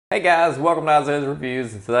Hey guys, welcome to Isaiah's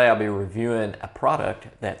Reviews, and today I'll be reviewing a product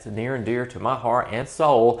that's near and dear to my heart and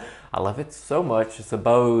soul. I love it so much. It's a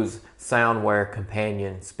Bose Soundwear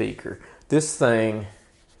companion speaker. This thing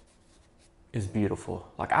is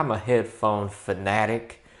beautiful. Like, I'm a headphone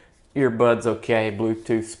fanatic. Earbuds okay,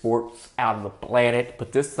 Bluetooth sports out of the planet,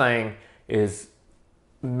 but this thing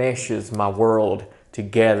meshes my world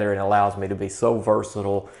together and allows me to be so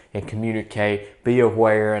versatile and communicate, be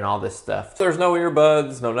aware, and all this stuff. There's no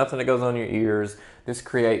earbuds, nothing that goes on your ears. This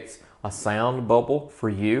creates a sound bubble for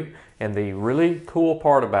you, and the really cool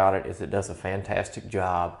part about it is it does a fantastic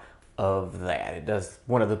job of that. It does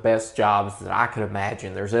one of the best jobs that I could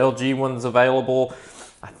imagine. There's LG ones available.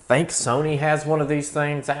 I think Sony has one of these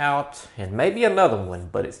things out, and maybe another one,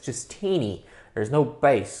 but it's just teeny. There's no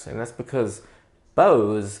bass, and that's because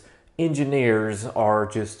Bose engineers are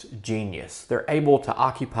just genius. They're able to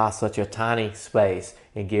occupy such a tiny space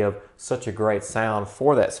and give such a great sound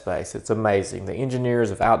for that space. It's amazing. The engineers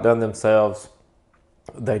have outdone themselves.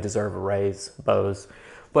 They deserve a raise, Bose.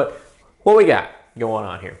 But what we got going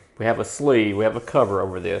on here? We have a sleeve, we have a cover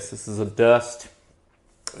over this. This is a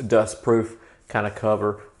dust-proof kind of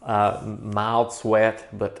cover. Mild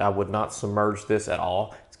sweat, but I would not submerge this at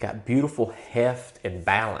all. It's got beautiful heft and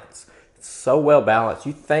balance. So well balanced.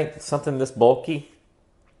 You think something this bulky,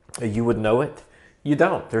 you would know it. You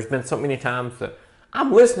don't. There's been so many times that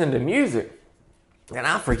I'm listening to music and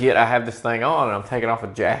I forget I have this thing on and I'm taking off a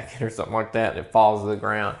jacket or something like that and it falls to the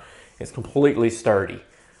ground. It's completely sturdy.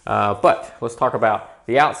 But let's talk about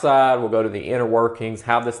the outside. We'll go to the inner workings,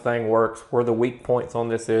 how this thing works, where the weak points on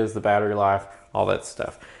this is, the battery life, all that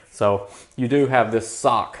stuff. So you do have this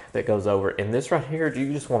sock that goes over, and this right here,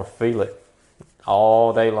 you just want to feel it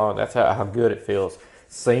all day long. That's how good it feels.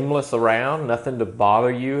 Seamless around, nothing to bother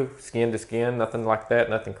you, skin to skin, nothing like that,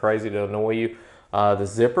 nothing crazy to annoy you. The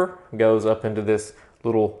zipper goes up into this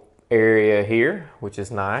little area here, which is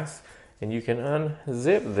nice. And you can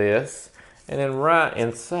unzip this, and then right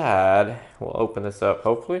inside, we'll open this up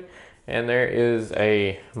hopefully, and there is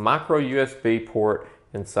a micro USB port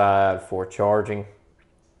inside for charging.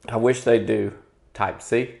 I wish they do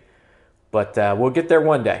Type-C, but we'll get there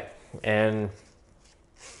one day. And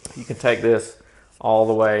you can take this all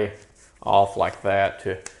the way off like that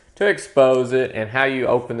to expose it. And how you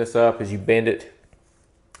open this up is you bend it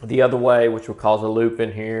the other way, which will cause a loop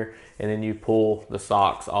in here, and then you pull the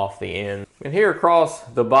socks off the end. And here across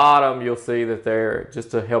the bottom, you'll see that there,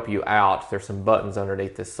 just to help you out, there's some buttons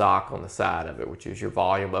underneath this sock on the side of it, which is your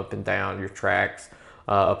volume up and down, your tracks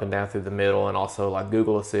up and down through the middle, and also like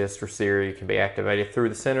Google Assist or Siri can be activated through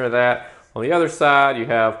the center of that. On the other side, you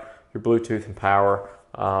have your Bluetooth and power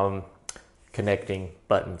connecting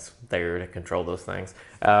buttons there to control those things.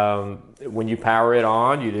 When you power it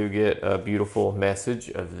on, you do get a beautiful message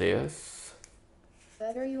of this.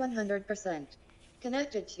 Battery 100%.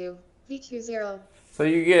 Connected to V20. So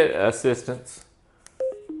you get assistance.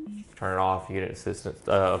 Turn it off, you get an assistance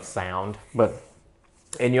of sound.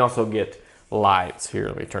 And you also get lights. Here,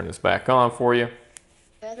 let me turn this back on for you.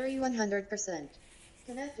 Battery 100%.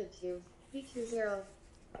 Connected to V20.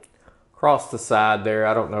 Across the side there,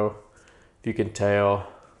 I don't know if you can tell,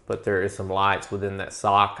 but there is some lights within that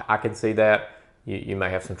sock. I can see that. You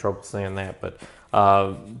may have some trouble seeing that, but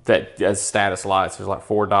that as status lights, there's like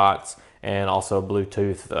 4 dots and also a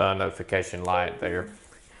Bluetooth notification light there.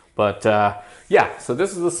 But yeah, so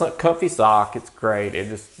this is a comfy sock. It's great.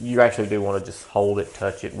 You actually do want to just hold it,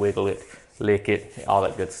 touch it, wiggle it, lick it, all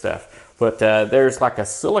that good stuff. But there's like a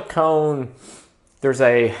silicone, there's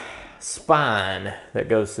a spine that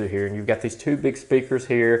goes through here, and you've got these 2 big speakers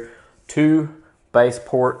here, 2 bass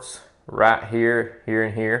ports right here, here,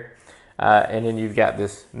 and here, and then you've got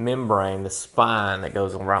this membrane, the spine that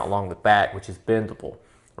goes right along the back, which is bendable,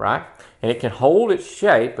 right? And it can hold its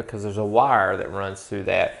shape because there's a wire that runs through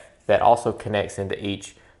that also connects into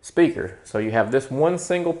each speaker. So you have this one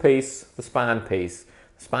single piece, the spine piece.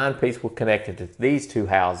 The spine piece will connect into these 2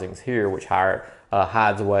 housings here, which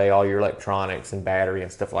hides away all your electronics and battery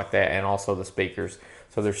and stuff like that, and also the speakers.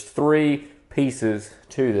 So there's 3 pieces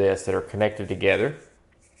to this that are connected together.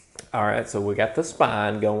 All right, so we got the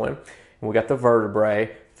spine going, and we got the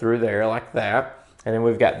vertebrae through there like that, and then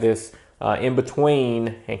we've got this in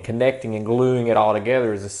between, and connecting and gluing it all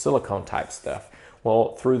together is this silicone type stuff.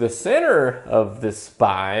 Well, through the center of this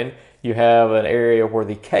spine, you have an area where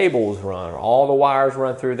the cables run. All the wires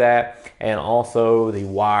run through that, and also the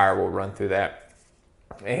wire will run through that.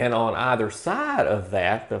 And on either side of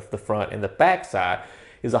that, the front and the back side,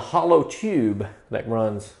 is a hollow tube that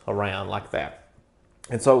runs around like that.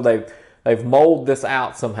 And so they've molded this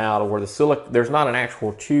out somehow to where there's not an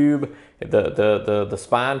actual tube. The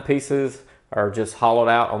spine pieces are just hollowed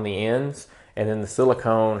out on the ends, and then the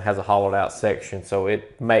silicone has a hollowed out section, so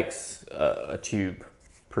it makes a tube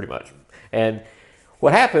pretty much. And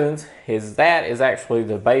what happens is that is actually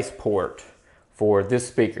the bass port for this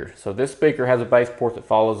speaker. So this speaker has a bass port that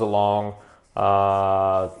follows along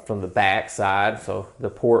from the back side. So the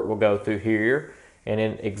port will go through here and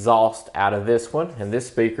then exhaust out of this one. And this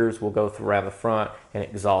speakers will go through around the front and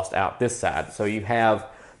exhaust out this side. So you have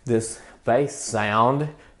this bass sound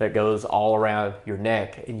that goes all around your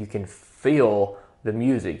neck, and you can feel the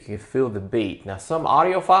music, you can feel the beat. Now some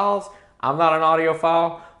audiophiles, I'm not an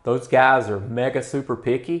audiophile, those guys are mega super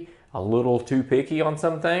picky, a little too picky on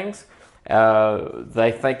some things.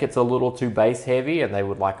 They think it's a little too bass heavy and they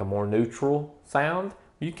would like a more neutral sound.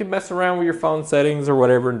 You can mess around with your phone settings or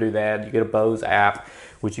whatever and do that. You get a Bose app,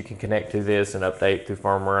 which you can connect to this and update through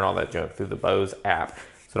firmware and all that junk through the Bose app.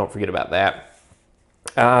 So don't forget about that.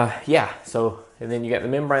 Yeah, so, and then you got the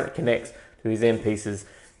membrane that connects to these end pieces.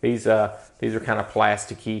 These are kind of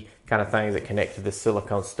plasticky kind of things that connect to this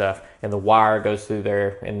silicone stuff, and the wire goes through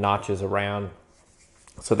there and notches around.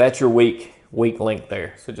 So that's your weak link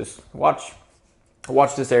there. So just watch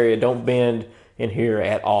this area. Don't bend in here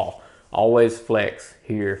at all. Always flex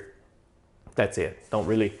here. That's it. Don't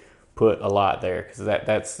really put a lot there because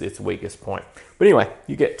that's its weakest point. But anyway,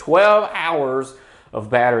 you get 12 hours of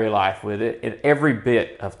battery life with it, and every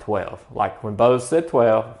bit of 12. Like when Bose said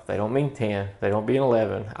 12, they don't mean 10, they don't mean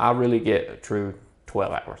 11. I really get a true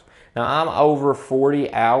 12 hours. Now I'm over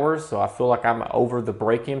 40 hours, so I feel like I'm over the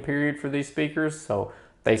break-in period for these speakers, so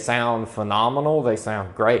they sound phenomenal, they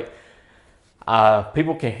sound great.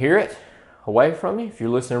 People can hear it away from you if you're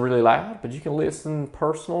listening really loud, but you can listen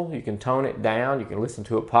personal, you can tone it down, you can listen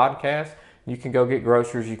to a podcast, you can go get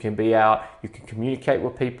groceries, you can be out, you can communicate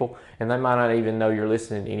with people, and they might not even know you're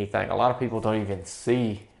listening to anything. A lot of people don't even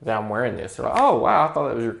see that I'm wearing this. They're like, oh wow, I thought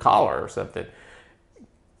that was your collar or something.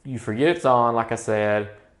 You forget it's on, like I said,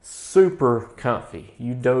 super comfy.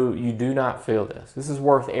 You do not feel this. This is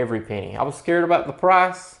worth every penny. I was scared about the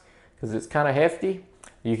price because it's kind of hefty.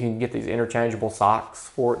 You can get these interchangeable socks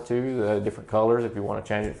for it too, different colors if you want to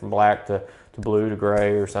change it from black to blue to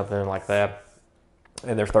gray or something like that.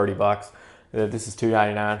 And they're 30 bucks. This is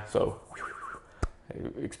 $2.99, so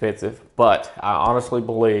expensive. But I honestly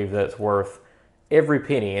believe that it's worth every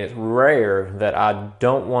penny, and it's rare that I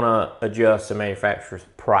don't want to adjust the manufacturer's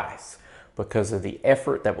price because of the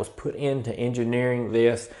effort that was put into engineering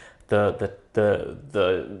this, the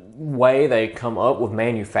way they come up with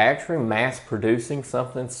manufacturing, mass producing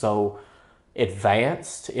something so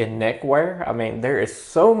advanced in neckwear. I mean, there is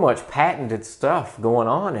so much patented stuff going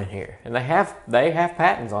on in here, and they have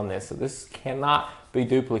patents on this, so this cannot be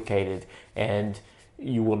duplicated, and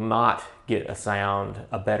you will not get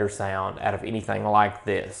a better sound out of anything like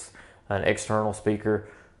this. An external speaker,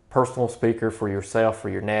 personal speaker for yourself, for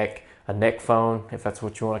your neck, a neck phone, if that's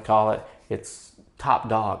what you want to call it. It's top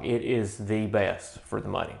dog. It is the best for the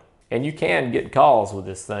money. And you can get calls with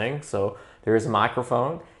this thing. So there is a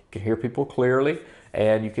microphone. You can hear people clearly,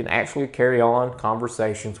 and you can actually carry on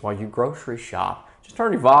conversations while you grocery shop. Just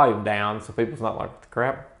turn your volume down so people's not like, what the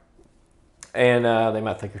crap? And they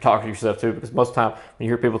might think you're talking to yourself too, because most of the time when you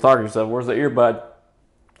hear people talking to yourself, where's the earbud?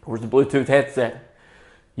 Where's the Bluetooth headset?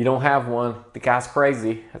 You don't have one. The guy's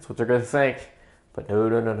crazy. That's what they're going to think. But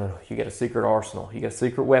no. You got a secret arsenal. You got a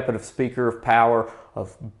secret weapon of speaker, of power,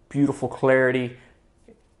 of beautiful clarity.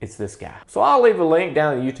 It's this guy. So I'll leave a link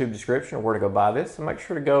down in the YouTube description of where to go buy this. So make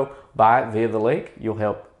sure to go buy it via the link. You'll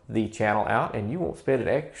help the channel out, and you won't spend an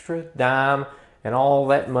extra dime, and all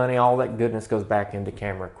that money, all that goodness goes back into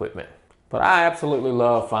camera equipment. But I absolutely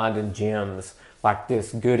love finding gems like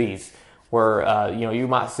this, goodies, where you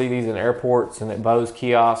might see these in airports and at Bose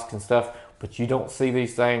kiosks and stuff, but you don't see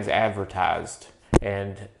these things advertised.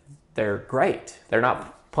 And they're great. They're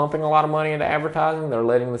not pumping a lot of money into advertising. They're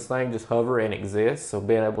letting this thing just hover and exist. So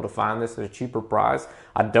being able to find this at a cheaper price,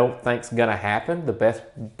 I don't think is gonna happen. The best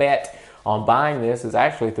bet on buying this is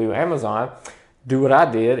actually through Amazon. Do what I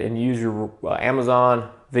did and use your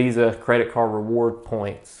Amazon Visa credit card reward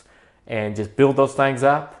points and just build those things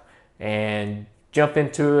up and jump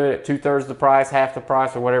into it at 2/3 the price, half the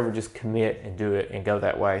price, or whatever. Just commit and do it and go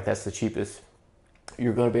that way. That's the cheapest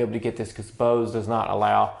you're going to be able to get this, because Bose does not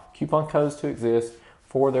allow coupon codes to exist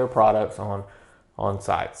for their products on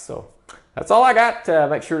sites. So that's all I got.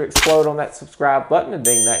 Make sure to explode on that subscribe button and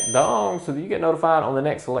ding that dong so that you get notified on the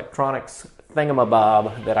next electronics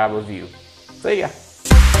thingamabob that I review. See ya.